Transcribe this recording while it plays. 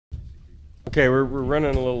Okay, we're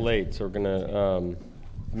running a little late, so we're going to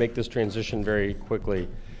make this transition very quickly.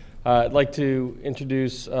 I'd like to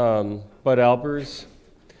introduce Bud Albers,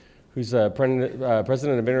 who's president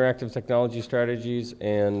of Interactive Technology Strategies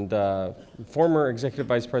and former executive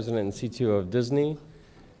vice president and CTO of Disney.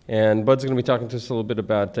 And Bud's going to be talking to us a little bit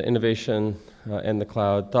about innovation and the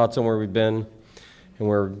cloud, thoughts on where we've been and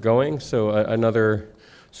where we're going. So another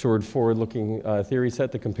sort of forward-looking theory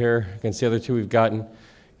set to compare against the other two we've gotten.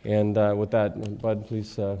 And with that, Bud,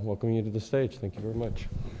 please welcome you to the stage. Thank you very much.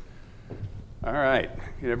 All right.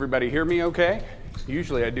 Can everybody hear me okay?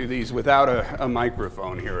 Usually I do these without a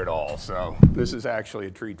microphone here at all, so this is actually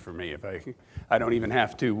a treat for me. If I don't even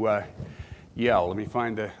have to yell. Let me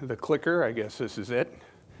find the clicker. I guess this is it.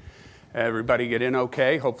 Everybody get in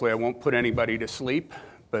okay. Hopefully I won't put anybody to sleep.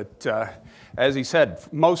 But as he said,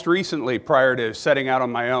 most recently, prior to setting out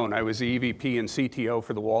on my own, I was the EVP and CTO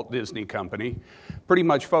for the Walt Disney Company, pretty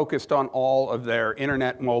much focused on all of their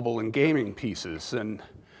internet, mobile, and gaming pieces. And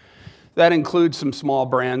that includes some small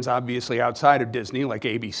brands, obviously, outside of Disney, like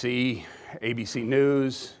ABC, ABC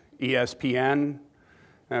News, ESPN,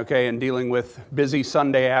 okay, and dealing with busy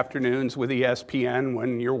Sunday afternoons with ESPN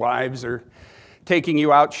when your wives are taking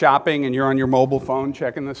you out shopping and you're on your mobile phone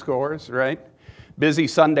checking the scores, right? Busy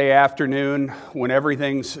Sunday afternoon when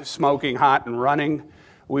everything's smoking hot and running,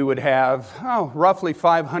 we would have roughly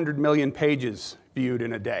 500 million pages viewed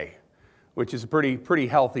in a day, which is a pretty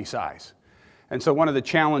healthy size. And so one of the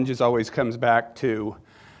challenges always comes back to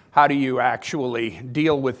how do you actually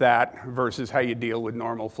deal with that versus how you deal with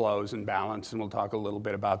normal flows and balance, and we'll talk a little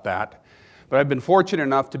bit about that. But I've been fortunate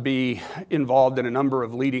enough to be involved in a number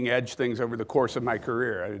of leading edge things over the course of my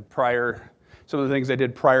career. Some of the things I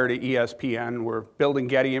did prior to ESPN were building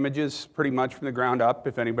Getty Images pretty much from the ground up,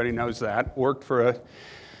 if anybody knows that. Worked for a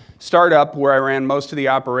startup where I ran most of the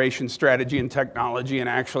operations, strategy, and technology, and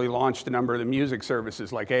actually launched a number of the music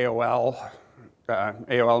services like AOL,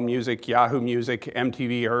 AOL Music, Yahoo Music,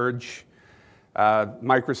 MTV Urge,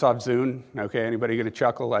 Microsoft Zune. Okay, anybody gonna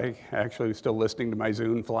chuckle? I actually was still listening to my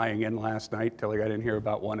Zune flying in last night till I got in here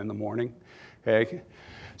about 1 in the morning. Okay.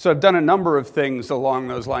 So I've done a number of things along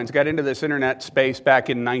those lines. Got into this internet space back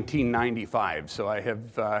in 1995. So I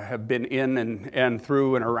have been in and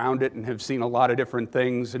through and around it and have seen a lot of different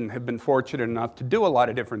things and have been fortunate enough to do a lot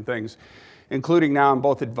of different things, including now I'm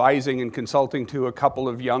both advising and consulting to a couple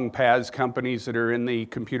of young PaaS companies that are in the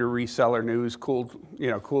computer reseller news, cool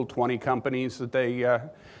 20 companies that they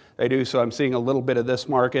do. So I'm seeing a little bit of this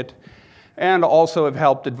market. And also have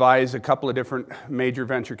helped advise a couple of different major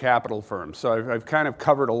venture capital firms. So I've kind of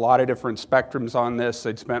covered a lot of different spectrums on this.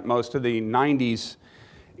 I'd spent most of the 90s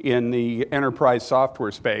in the enterprise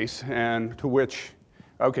software space, and to which,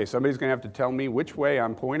 okay, somebody's gonna have to tell me which way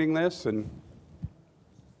I'm pointing this, and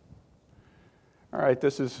all right,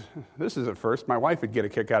 this is a first. My wife would get a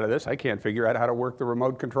kick out of this. I can't figure out how to work the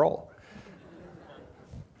remote control.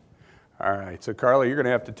 All right, so Carla, you're going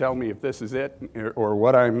to have to tell me if this is it, or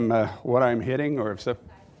what I'm hitting, or if so.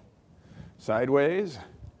 Sideways.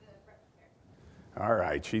 All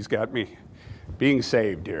right, she's got me being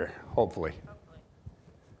saved here, hopefully.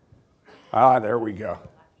 Ah, there we go.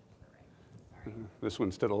 This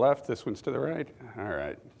one's to the left, this one's to the right. All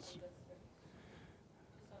right.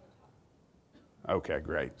 Okay,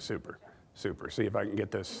 great, super. See if I can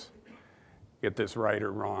get this right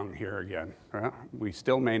or wrong here again. Well, we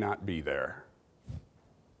still may not be there.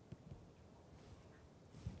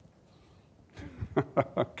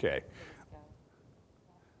 Okay.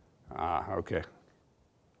 Okay.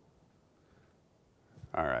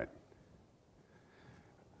 All right.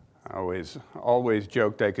 I always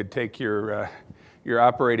joked I could take your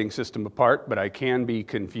operating system apart, but I can be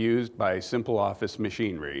confused by simple office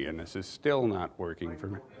machinery, and this is still not working for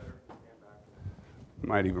me.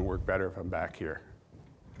 Might even work better if I'm back here.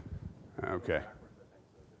 Okay.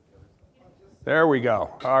 There we go.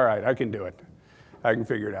 All right, I can do it. I can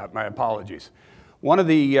figure it out. My apologies. One of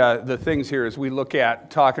the things here as we look at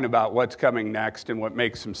talking about what's coming next and what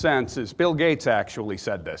makes some sense is Bill Gates actually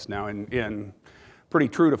said this. Now, in pretty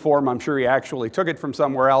true to form, I'm sure he actually took it from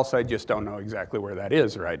somewhere else. I just don't know exactly where that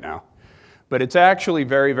is right now. But it's actually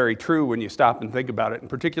very, very true when you stop and think about it, and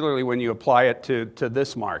particularly when you apply it to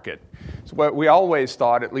this market. It's what we always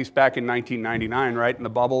thought, at least back in 1999, right, in the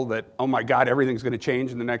bubble, that, oh my God, everything's going to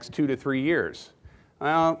change in the next 2 to 3 years.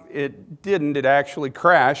 Well, it didn't. It actually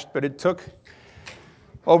crashed, but it took,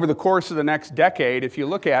 over the course of the next decade, if you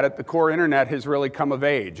look at it, the core internet has really come of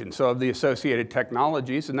age, and so have the associated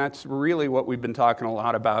technologies, and that's really what we've been talking a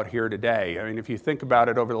lot about here today. I mean, if you think about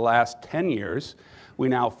it over the last 10 years, we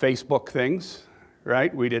now Facebook things,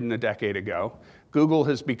 right? We didn't a decade ago. Google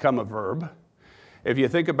has become a verb. If you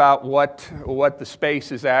think about what the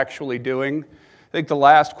space is actually doing, I think the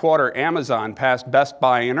last quarter Amazon passed Best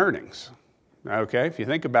Buy in earnings. Okay, if you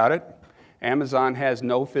think about it, Amazon has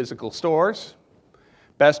no physical stores.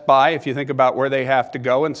 Best Buy, if you think about where they have to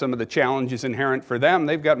go and some of the challenges inherent for them,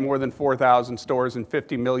 they've got more than 4,000 stores and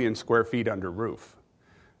 50 million square feet under roof.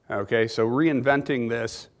 Okay, so reinventing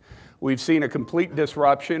this, we've seen a complete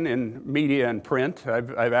disruption in media and print.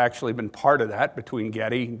 I've actually been part of that between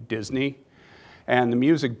Getty, Disney, and the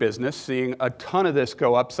music business, seeing a ton of this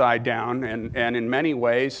go upside down, and in many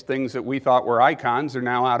ways, things that we thought were icons are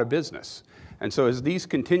now out of business. And so as these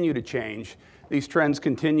continue to change, these trends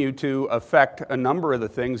continue to affect a number of the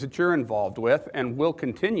things that you're involved with and will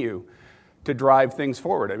continue to drive things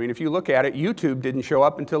forward. I mean, if you look at it, YouTube didn't show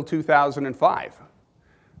up until 2005,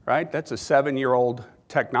 right? That's a 7-year-old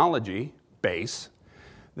technology base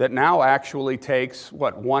that now actually takes,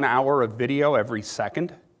 1 hour of video every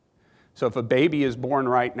second? So if a baby is born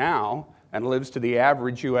right now and lives to the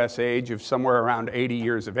average US age of somewhere around 80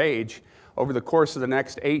 years of age, over the course of the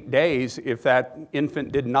next 8 days, if that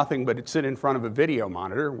infant did nothing but sit in front of a video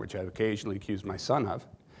monitor, which I've occasionally accused my son of,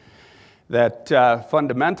 that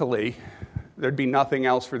fundamentally there'd be nothing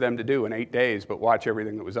else for them to do in 8 days but watch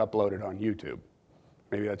everything that was uploaded on YouTube.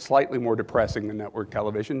 Maybe that's slightly more depressing than network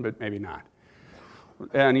television, but maybe not.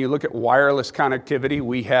 And you look at wireless connectivity,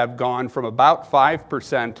 we have gone from about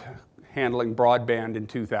 5% handling broadband in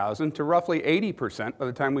 2000 to roughly 80% by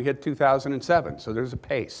the time we hit 2007. So there's a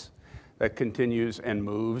pace that continues and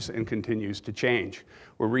moves and continues to change.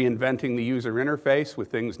 We're reinventing the user interface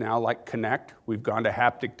with things now like Connect. We've gone to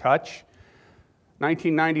haptic touch.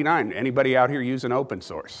 1999, anybody out here using open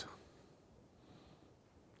source?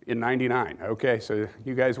 In 99, okay, so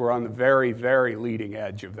you guys were on the very, very leading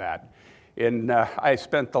edge of that. I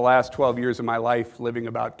spent the last 12 years of my life living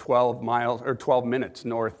about 12 minutes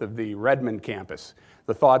north of the Redmond campus.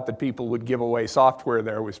 The thought that people would give away software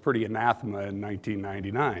there was pretty anathema in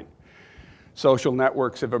 1999. Social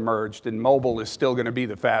networks have emerged, and mobile is still going to be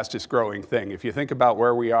the fastest growing thing. If you think about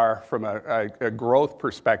where we are from a growth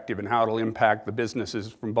perspective and how it'll impact the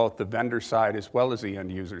businesses from both the vendor side as well as the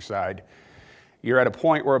end user side, you're at a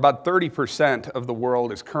point where about 30% of the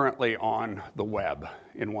world is currently on the web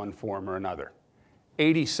in one form or another.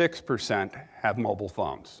 86% have mobile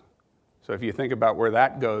phones. So if you think about where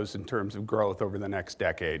that goes in terms of growth over the next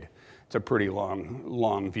decade, it's a pretty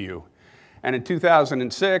long view. And in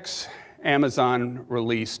 2006, Amazon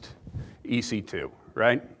released EC2,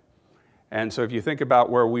 right? And so if you think about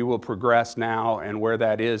where we will progress now and where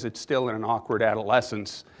that is, it's still in an awkward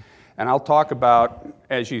adolescence. And I'll talk about,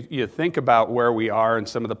 as you think about where we are and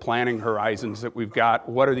some of the planning horizons that we've got,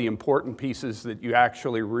 what are the important pieces that you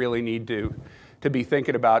actually really need to be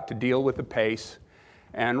thinking about to deal with the pace,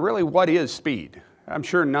 and really what is speed? I'm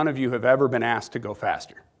sure none of you have ever been asked to go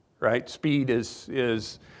faster, right? Speed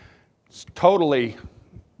is totally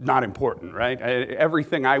not important, right?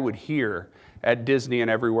 Everything I would hear at Disney and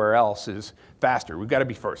everywhere else is faster. We've got to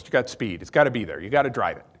be first. You've got speed. It's got to be there. You've got to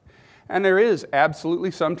drive it. And there is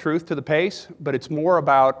absolutely some truth to the pace, but it's more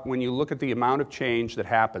about, when you look at the amount of change that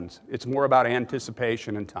happens, it's more about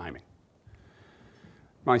anticipation and timing.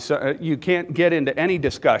 You can't get into any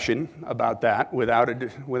discussion about that without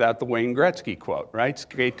the Wayne Gretzky quote, right?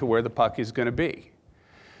 Skate to where the puck is going to be.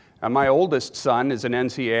 My oldest son is an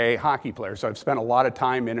NCAA hockey player, so I've spent a lot of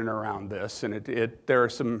time in and around this, and there are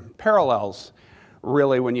some parallels,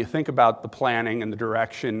 really, when you think about the planning and the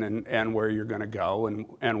direction and where you're going to go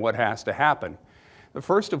and what has to happen. The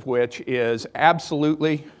first of which is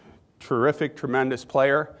absolutely terrific, tremendous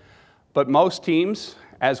player, but most teams,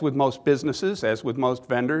 as with most businesses, as with most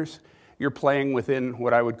vendors, you're playing within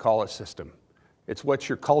what I would call a system. It's what's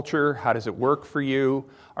your culture, how does it work for you,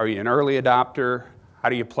 are you an early adopter, how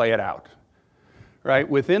do you play it out, right?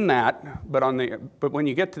 Within that, but when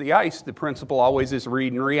you get to the ice, the principle always is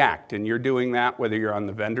read and react, and you're doing that whether you're on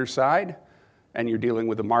the vendor side and you're dealing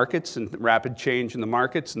with the markets and the rapid change in the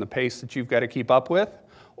markets and the pace that you've got to keep up with,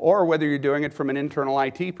 or whether you're doing it from an internal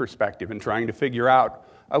IT perspective and trying to figure out,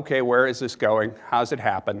 okay, where is this going? How's it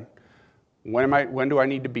happen? When do I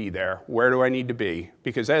need to be there? Where do I need to be?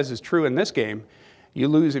 Because as is true in this game, you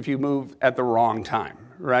lose if you move at the wrong time,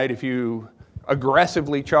 right? If you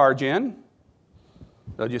aggressively charge in,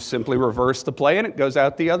 they'll just simply reverse the play and it goes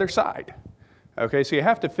out the other side. Okay, so you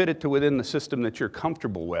have to fit it to within the system that you're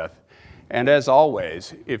comfortable with. And as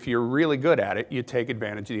always, if you're really good at it, you take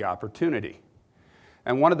advantage of the opportunity.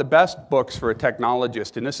 And one of the best books for a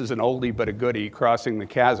technologist, and this is an oldie but a goodie, Crossing the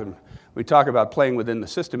Chasm, we talk about playing within the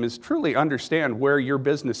system, is truly understand where your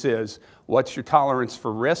business is, what's your tolerance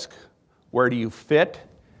for risk, where do you fit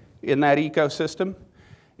in that ecosystem.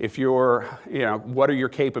 If you're, what are your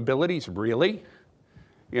capabilities really?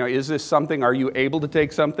 Is this something, are you able to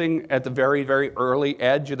take something at the very, very early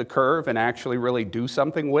edge of the curve and actually really do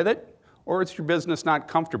something with it? Or is your business not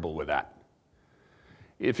comfortable with that?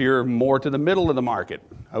 If you're more to the middle of the market,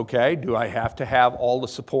 okay, do I have to have all the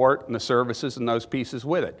support and the services and those pieces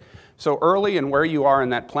with it? So early in where you are in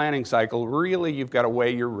that planning cycle, really you've got to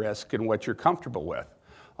weigh your risk and what you're comfortable with.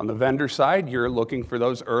 On the vendor side, you're looking for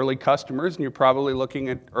those early customers, and you're probably looking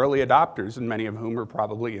at early adopters, and many of whom are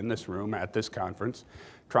probably in this room at this conference,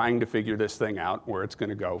 trying to figure this thing out, where it's going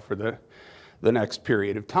to go for the next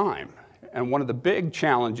period of time. And one of the big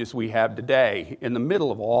challenges we have today in the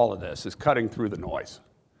middle of all of this is cutting through the noise,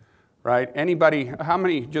 right? Anybody, how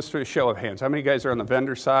many, just for a show of hands, how many guys are on the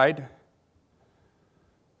vendor side?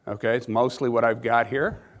 Okay, it's mostly what I've got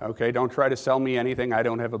here. Okay, don't try to sell me anything. I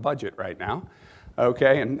don't have a budget right now.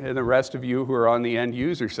 Okay, and the rest of you who are on the end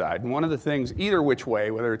user side. And one of the things, either which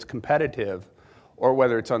way, whether it's competitive or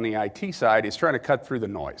whether it's on the IT side, is trying to cut through the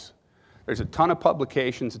noise. There's a ton of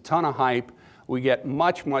publications, a ton of hype. We get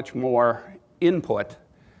much, much more input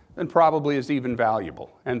than probably is even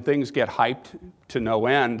valuable. And things get hyped to no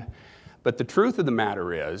end. But the truth of the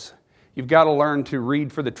matter is, you've got to learn to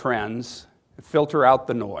read for the trends, filter out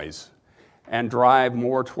the noise, and drive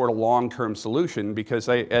more toward a long-term solution, because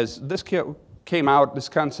as this came out, this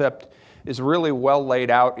concept is really well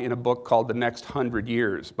laid out in a book called The Next 100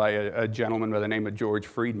 Years by a gentleman by the name of George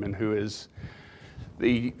Friedman, who is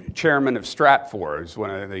the chairman of Stratfor,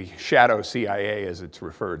 one of the shadow CIA as it's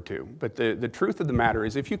referred to. But the truth of the matter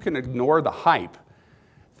is, if you can ignore the hype,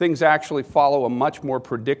 things actually follow a much more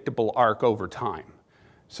predictable arc over time.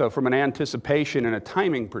 So from an anticipation and a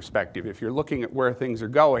timing perspective, if you're looking at where things are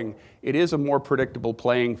going, it is a more predictable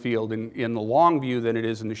playing field in the long view than it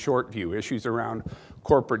is in the short view. Issues around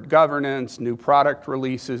corporate governance, new product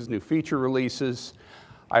releases, new feature releases.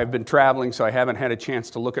 I've been traveling, so I haven't had a chance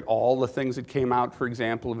to look at all the things that came out, for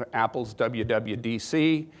example, of Apple's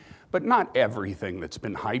WWDC, but not everything that's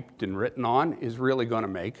been hyped and written on is really going to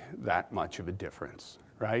make that much of a difference,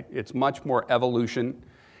 right? It's much more evolution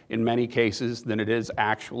in many cases than it is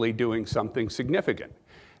actually doing something significant.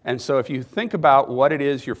 And so if you think about what it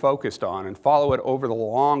is you're focused on and follow it over the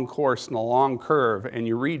long course and the long curve, and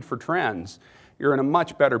you read for trends, you're in a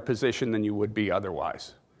much better position than you would be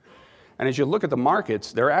otherwise. And as you look at the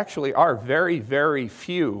markets, there actually are very, very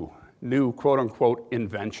few new quote-unquote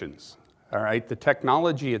inventions, all right? The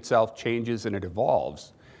technology itself changes and it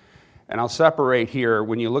evolves. And I'll separate here,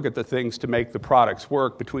 when you look at the things to make the products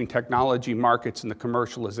work, between technology markets and the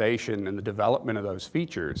commercialization and the development of those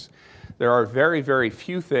features. There are very, very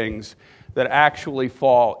few things that actually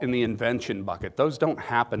fall in the invention bucket. Those don't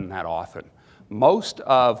happen that often. Most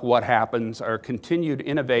of what happens are continued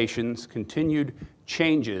innovations, continued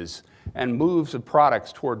changes, and moves of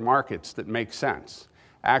products toward markets that make sense.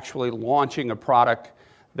 Actually launching a product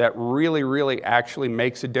that really, really actually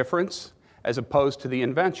makes a difference, as opposed to the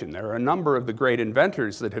invention. There are a number of the great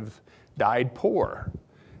inventors that have died poor.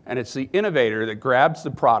 And it's the innovator that grabs the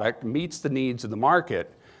product, meets the needs of the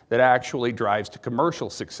market, that actually drives to commercial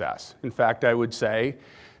success. In fact, I would say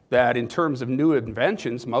that in terms of new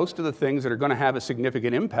inventions, most of the things that are going to have a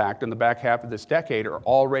significant impact in the back half of this decade are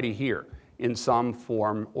already here in some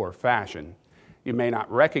form or fashion. You may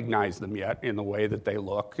not recognize them yet in the way that they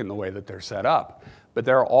look, in the way that they're set up, but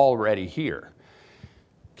they're already here.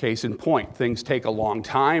 Case in point, things take a long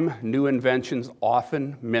time. New inventions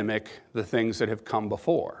often mimic the things that have come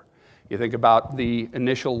before. You think about the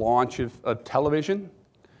initial launch of television,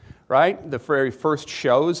 right? The very first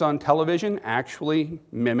shows on television actually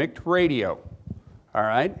mimicked radio, all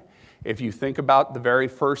right? If you think about the very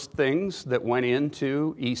first things that went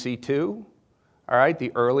into EC2, all right,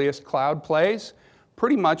 the earliest cloud plays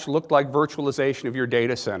pretty much looked like virtualization of your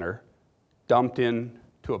data center dumped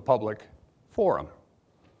into a public forum.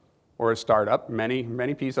 Or a startup, many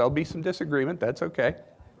pieces. There'll be some disagreement, that's okay. I radically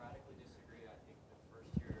disagree. I think the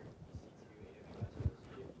first year EC2 AWS was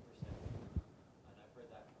 50%. And I've heard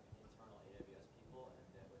that from internal AWS people, and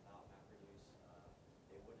that without MapReduce,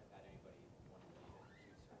 they wouldn't have had anybody wanting to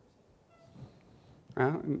use services.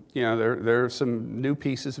 There are some new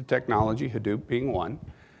pieces of technology, Hadoop being one,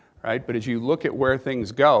 right? But as you look at where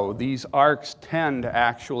things go, these arcs tend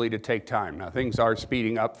actually to take time. Now, things are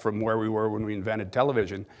speeding up from where we were when we invented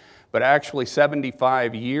television, but actually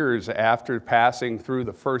 75 years after passing through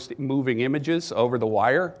the first moving images over the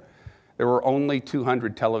wire, there were only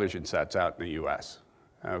 200 television sets out in the US.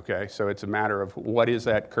 Okay, so it's a matter of what is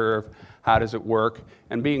that curve, how does it work,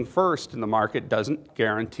 and being first in the market doesn't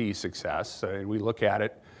guarantee success. We look at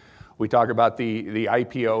it We talk about the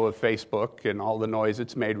IPO of Facebook and all the noise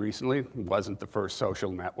it's made recently. It wasn't the first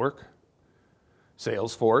social network.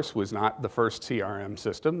 Salesforce was not the first CRM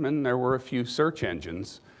system, and there were a few search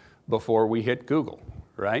engines before we hit Google,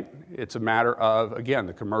 right? It's a matter of, again,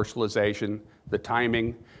 the commercialization, the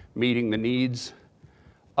timing, meeting the needs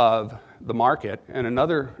of the market. And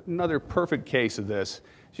another perfect case of this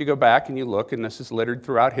is you go back and you look, and this is littered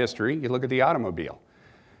throughout history, you look at the automobile.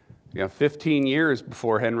 15 years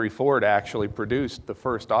before Henry Ford actually produced the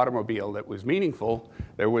first automobile that was meaningful,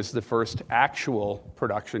 there was the first actual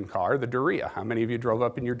production car, the Duria. How many of you drove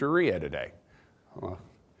up in your Duria today? Well,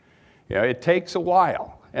 it takes a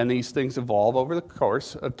while, and these things evolve over the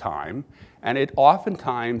course of time, and it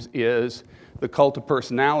oftentimes is the cult of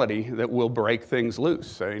personality that will break things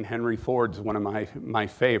loose. I mean, Henry Ford's one of my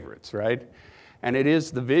favorites, right? And it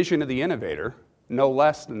is the vision of the innovator, no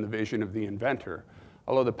less than the vision of the inventor.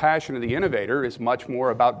 Although the passion of the innovator is much more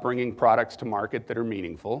about bringing products to market that are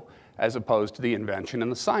meaningful, as opposed to the invention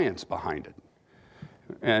and the science behind it.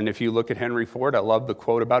 And if you look at Henry Ford, I love the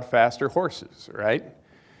quote about faster horses, right?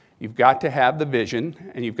 You've got to have the vision,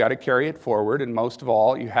 and you've got to carry it forward, and most of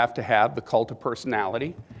all, you have to have the cult of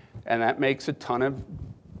personality, and that makes a ton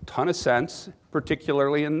of sense,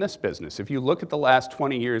 particularly in this business. If you look at the last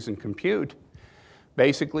 20 years in compute,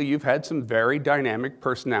 basically, you've had some very dynamic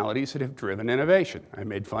personalities that have driven innovation. I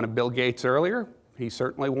made fun of Bill Gates earlier. He's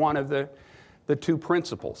certainly one of the two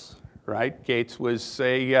principals, right? Gates was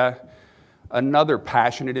another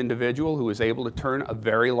passionate individual who was able to turn a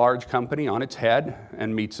very large company on its head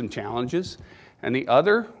and meet some challenges. And the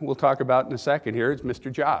other, we'll talk about in a second here, is Mr.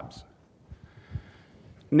 Jobs.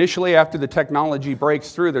 Initially, after the technology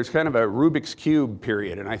breaks through, there's kind of a Rubik's Cube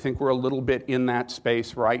period, and I think we're a little bit in that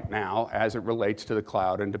space right now as it relates to the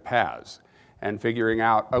cloud and to PaaS, and figuring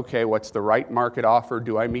out, okay, what's the right market offer?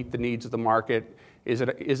 Do I meet the needs of the market? Is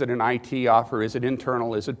it an IT offer? Is it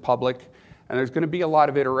internal? Is it public? And there's going to be a lot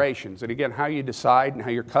of iterations. And again, how you decide and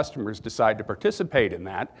how your customers decide to participate in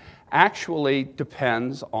that actually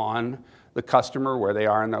depends on the customer, where they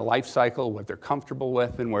are in their life cycle, what they're comfortable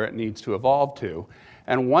with, and where it needs to evolve to.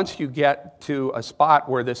 And once you get to a spot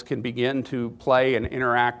where this can begin to play and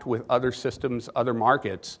interact with other systems, other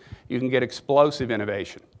markets, you can get explosive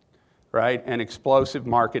innovation, right? And explosive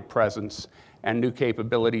market presence, and new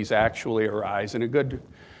capabilities actually arise. And a good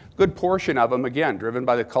portion of them, again, driven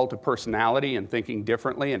by the cult of personality and thinking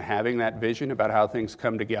differently and having that vision about how things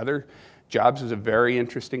come together. Jobs is a very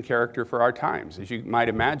interesting character for our times. As you might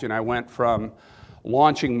imagine, I went from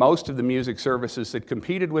launching most of the music services that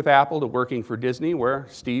competed with Apple to working for Disney, where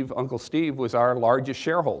Uncle Steve was our largest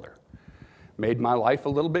shareholder. Made my life a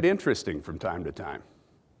little bit interesting from time to time.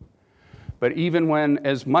 But even when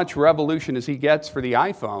as much revolution as he gets for the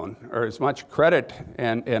iPhone, or as much credit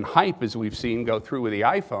and hype as we've seen go through with the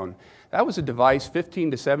iPhone, that was a device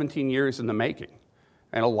 15 to 17 years in the making.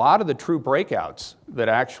 And a lot of the true breakouts that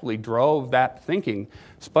actually drove that thinking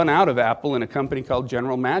spun out of Apple in a company called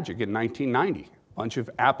General Magic in 1990. A bunch of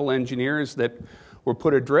Apple engineers that were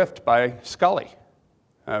put adrift by Scully,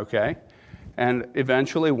 okay? And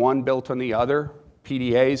eventually one built on the other.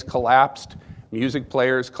 PDAs collapsed, music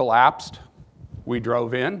players collapsed. We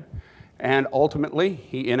drove in, and ultimately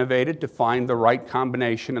he innovated to find the right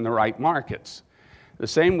combination in the right markets. The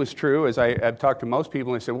same was true as I've talked to most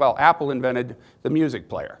people, and they said, well, Apple invented the music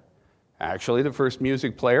player. Actually, the first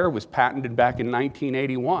music player was patented back in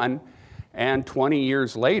 1981, and 20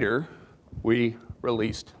 years later, we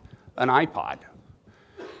released an iPod.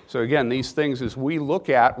 So again, these things, as we look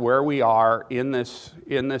at where we are in this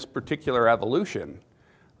particular evolution,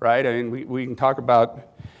 right? I mean, we can talk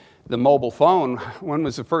about the mobile phone. When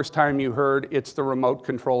was the first time you heard it's the remote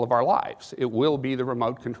control of our lives? It will be the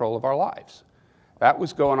remote control of our lives. That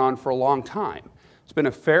was going on for a long time. It's been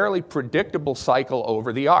a fairly predictable cycle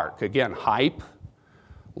over the arc. Again, hype,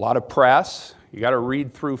 a lot of press. You got to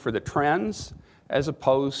read through for the trends, as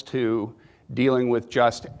opposed to dealing with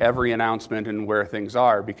just every announcement and where things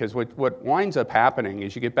are. Because what winds up happening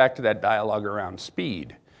is you get back to that dialogue around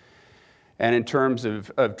speed. And in terms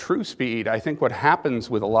of true speed, I think what happens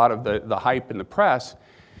with a lot of the hype in the press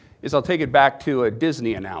is, I'll take it back to a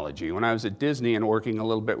Disney analogy. When I was at Disney and working a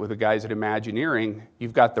little bit with the guys at Imagineering,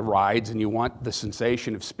 you've got the rides and you want the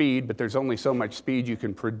sensation of speed, but there's only so much speed you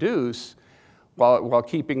can produce while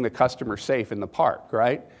keeping the customer safe in the park,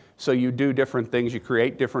 right? So you do different things, you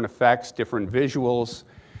create different effects, different visuals,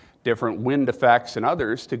 different wind effects and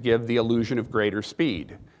others to give the illusion of greater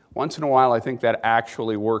speed. Once in a while, I think that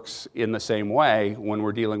actually works in the same way when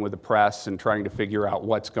we're dealing with the press and trying to figure out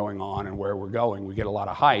what's going on and where we're going. We get a lot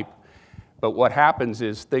of hype, but what happens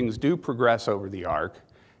is things do progress over the arc,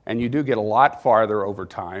 And you do get a lot farther over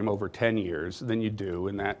time, over 10 years, than you do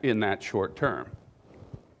in that short term.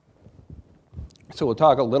 So we'll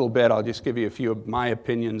talk a little bit, I'll just give you a few of my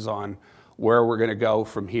opinions on where we're going to go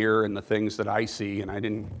from here and the things that I see, and I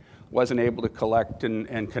wasn't able to collect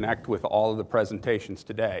and connect with all of the presentations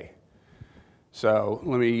today. So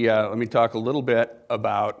let me talk a little bit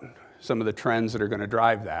about some of the trends that are going to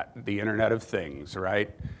drive that. The Internet of Things, right?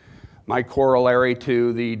 My corollary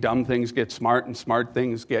to the dumb things get smart and smart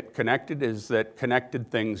things get connected is that connected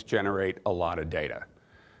things generate a lot of data.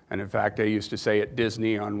 And in fact, I used to say at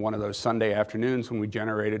Disney on one of those Sunday afternoons when we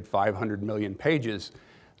generated 500 million pages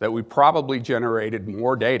that we probably generated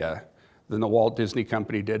more data than the Walt Disney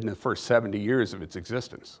Company did in the first 70 years of its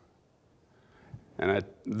existence. And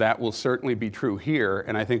that will certainly be true here,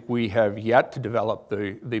 and I think we have yet to develop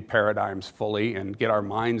the paradigms fully and get our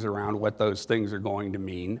minds around what those things are going to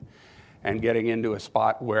mean, and getting into a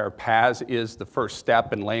spot where PaaS is the first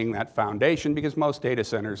step in laying that foundation, because most data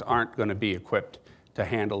centers aren't going to be equipped to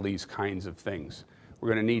handle these kinds of things. We're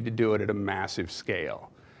going to need to do it at a massive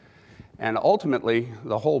scale. And ultimately,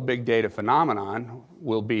 the whole big data phenomenon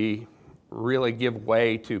will be really give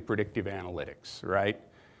way to predictive analytics, right?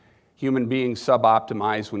 Human beings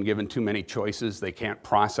sub-optimize when given too many choices. They can't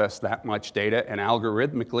process that much data, and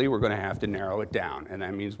algorithmically, we're going to have to narrow it down. And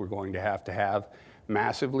that means we're going to have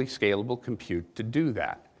massively scalable compute to do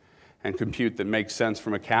that, and compute that makes sense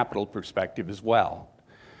from a capital perspective as well.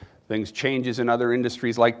 Things changes in other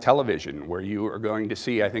industries like television, where you are going to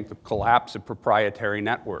see, I think, the collapse of proprietary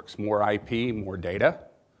networks, more IP, more data,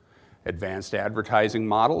 advanced advertising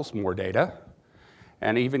models, more data,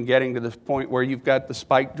 and even getting to this point where you've got the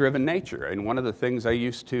spike-driven nature. And one of the things I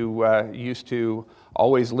used to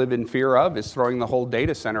always live in fear of is throwing the whole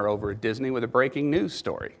data center over at Disney with a breaking news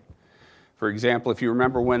story. For example, if you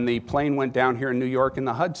remember when the plane went down here in New York in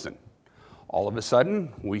the Hudson, all of a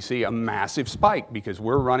sudden we see a massive spike because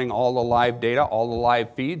we're running all the live data, all the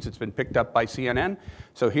live feeds. It's been picked up by CNN.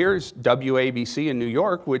 So here's WABC in New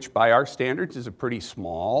York, which by our standards is a pretty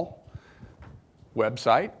small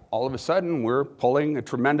website. All of a sudden, we're pulling a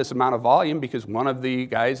tremendous amount of volume because one of the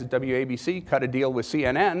guys at WABC cut a deal with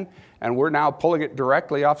CNN, and we're now pulling it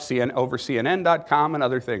directly off over CNN.com and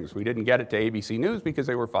other things. We didn't get it to ABC News because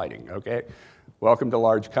they were fighting, okay? Welcome to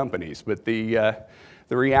large companies. But the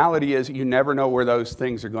reality is you never know where those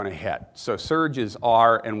things are going to hit. So surges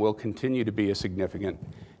are and will continue to be a significant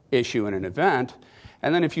issue in an event.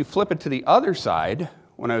 And then if you flip it to the other side,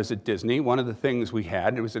 when I was at Disney, one of the things we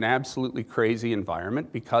had, it was an absolutely crazy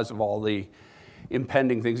environment because of all the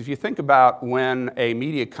impending things. If you think about when a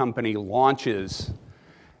media company launches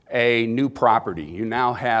a new property, you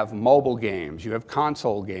now have mobile games, you have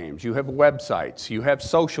console games, you have websites, you have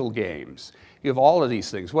social games, you have all of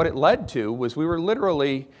these things. What it led to was we were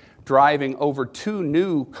literally driving over 2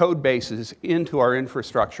 new code bases into our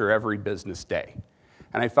infrastructure every business day.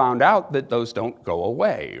 And I found out that those don't go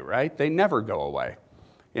away, right? They never go away.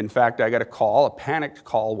 In fact, I got a call, a panicked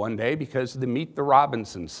call one day because the Meet the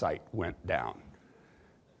Robinsons site went down.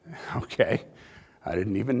 Okay, I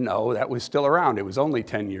didn't even know that was still around. It was only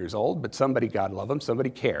 10 years old, but somebody, God love them, somebody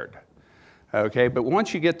cared. Okay, but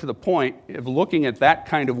once you get to the point of looking at that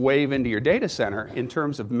kind of wave into your data center in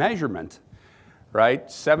terms of measurement, right,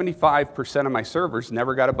 75% of my servers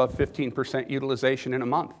never got above 15% utilization in a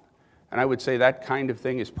month. And I would say that kind of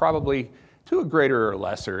thing is probably, to a greater or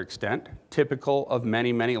lesser extent, typical of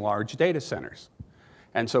many, many large data centers.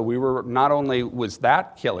 And so we were, not only was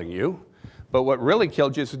that killing you, but what really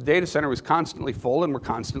killed you is the data center was constantly full and we're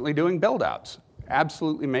constantly doing build-outs.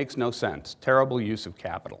 Absolutely makes no sense. Terrible use of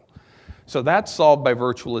capital. So that's solved by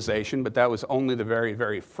virtualization, but that was only the very,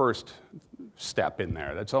 very first step in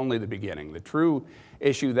there. That's only the beginning. The true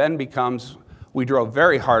issue then becomes, we drove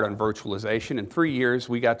very hard on virtualization. In 3 years,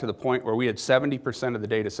 we got to the point where we had 70% of the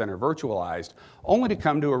data center virtualized, only to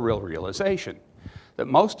come to a real realization that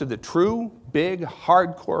most of the true, big,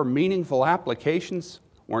 hardcore, meaningful applications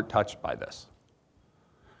weren't touched by this.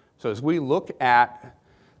 So as we look at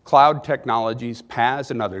cloud technologies, PaaS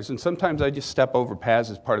and others, and sometimes I just step over PaaS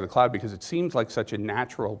as part of the cloud because it seems like such a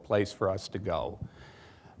natural place for us to go,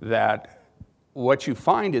 that what you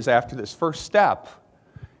find is after this first step,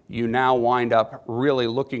 you now wind up really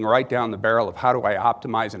looking right down the barrel of how do I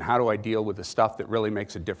optimize and how do I deal with the stuff that really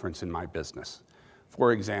makes a difference in my business.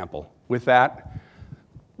 For example, with that,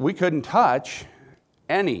 we couldn't touch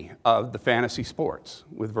any of the fantasy sports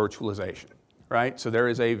with virtualization, right? So there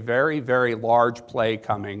is a very, very large play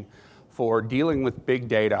coming for dealing with big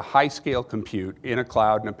data, high-scale compute in a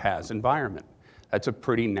cloud and a PaaS environment. That's a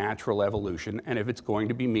pretty natural evolution, and if it's going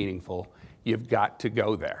to be meaningful, you've got to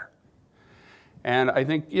go there. And I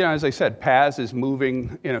think, as I said, PaaS is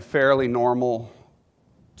moving in a fairly normal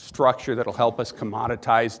structure that'll help us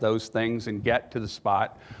commoditize those things and get to the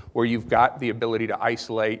spot where you've got the ability to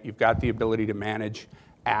isolate, you've got the ability to manage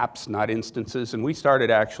apps, not instances. And we started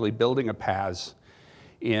actually building a PaaS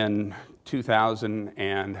in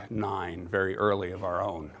 2009, very early of our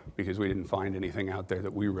own, because we didn't find anything out there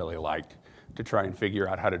that we really liked to try and figure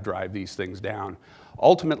out how to drive these things down.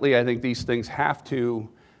 Ultimately, I think these things have to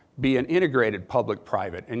be an integrated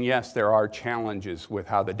public-private. And yes, there are challenges with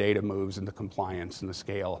how the data moves and the compliance and the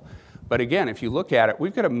scale. But again, if you look at it,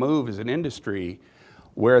 we've got to move as an industry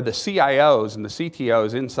where the CIOs and the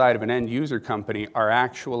CTOs inside of an end user company are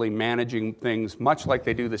actually managing things much like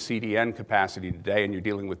they do the CDN capacity today, and you're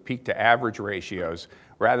dealing with peak to average ratios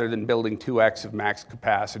rather than building 2x of max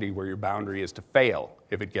capacity where your boundary is to fail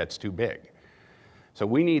if it gets too big. So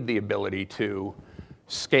we need the ability to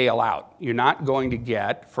scale out. You're not going to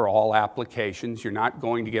get, for all applications, you're not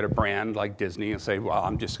going to get a brand like Disney and say, well,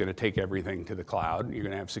 I'm just going to take everything to the cloud. You're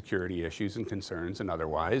going to have security issues and concerns and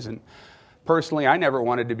otherwise. And personally, I never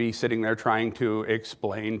wanted to be sitting there trying to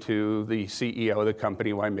explain to the CEO of the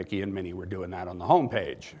company why Mickey and Minnie were doing that on the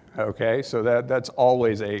homepage. Okay, so that's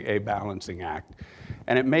always a balancing act.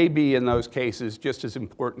 And it may be in those cases just as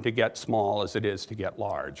important to get small as it is to get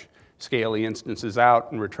large. Scale the instances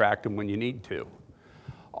out and retract them when you need to.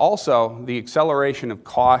 Also, the acceleration of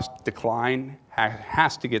cost decline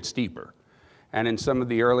has to get steeper. And in some of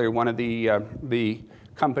the earlier, one of the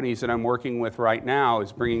companies that I'm working with right now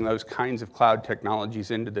is bringing those kinds of cloud technologies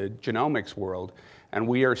into the genomics world. And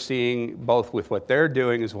we are seeing, both with what they're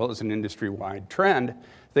doing as well as an industry-wide trend,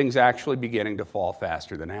 things actually beginning to fall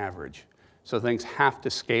faster than average. So things have to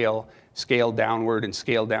scale downward and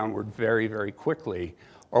scale downward very, very quickly,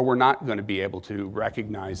 or we're not going to be able to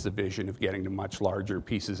recognize the vision of getting to much larger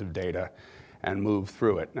pieces of data and move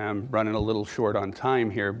through it. Now, I'm running a little short on time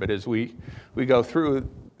here, but as we go through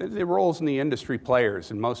the roles in the industry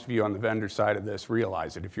players, and most of you on the vendor side of this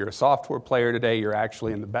realize it. If you're a software player today, you're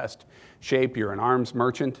actually in the best shape. You're an arms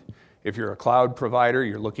merchant. If you're a cloud provider,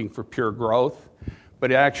 you're looking for pure growth.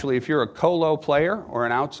 But actually, if you're a colo player or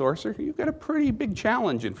an outsourcer, you've got a pretty big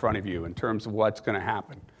challenge in front of you in terms of what's going to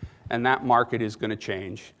happen. And that market is going to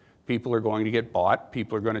change. People are going to get bought.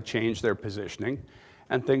 People are going to change their positioning.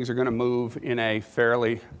 And things are going to move in a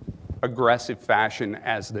fairly aggressive fashion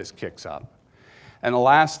as this kicks up. And the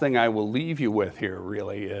last thing I will leave you with here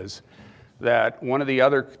really is that one of the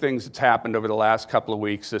other things that's happened over the last couple of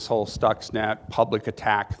weeks, this whole Stuxnet public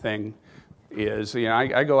attack thing, is,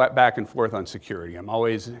 I go back and forth on security. I'm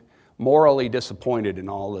always morally disappointed in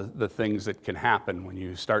all the things that can happen when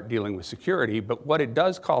you start dealing with security. But what it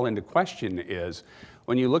does call into question is,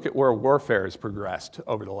 when you look at where warfare has progressed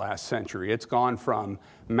over the last century, it's gone from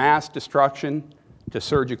mass destruction to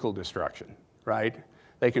surgical destruction, right?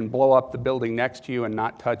 They can blow up the building next to you and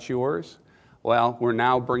not touch yours. Well, we're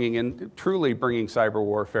now truly bringing cyber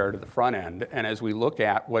warfare to the front end. And as we look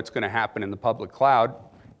at what's going to happen in the public cloud,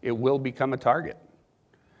 it will become a target.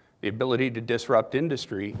 The ability to disrupt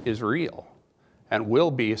industry is real and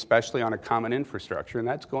will be, especially on a common infrastructure. And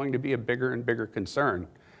that's going to be a bigger and bigger concern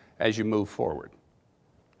as you move forward.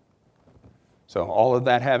 So all of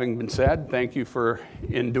that having been said, thank you for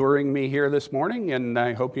enduring me here this morning, and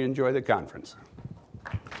I hope you enjoy the conference.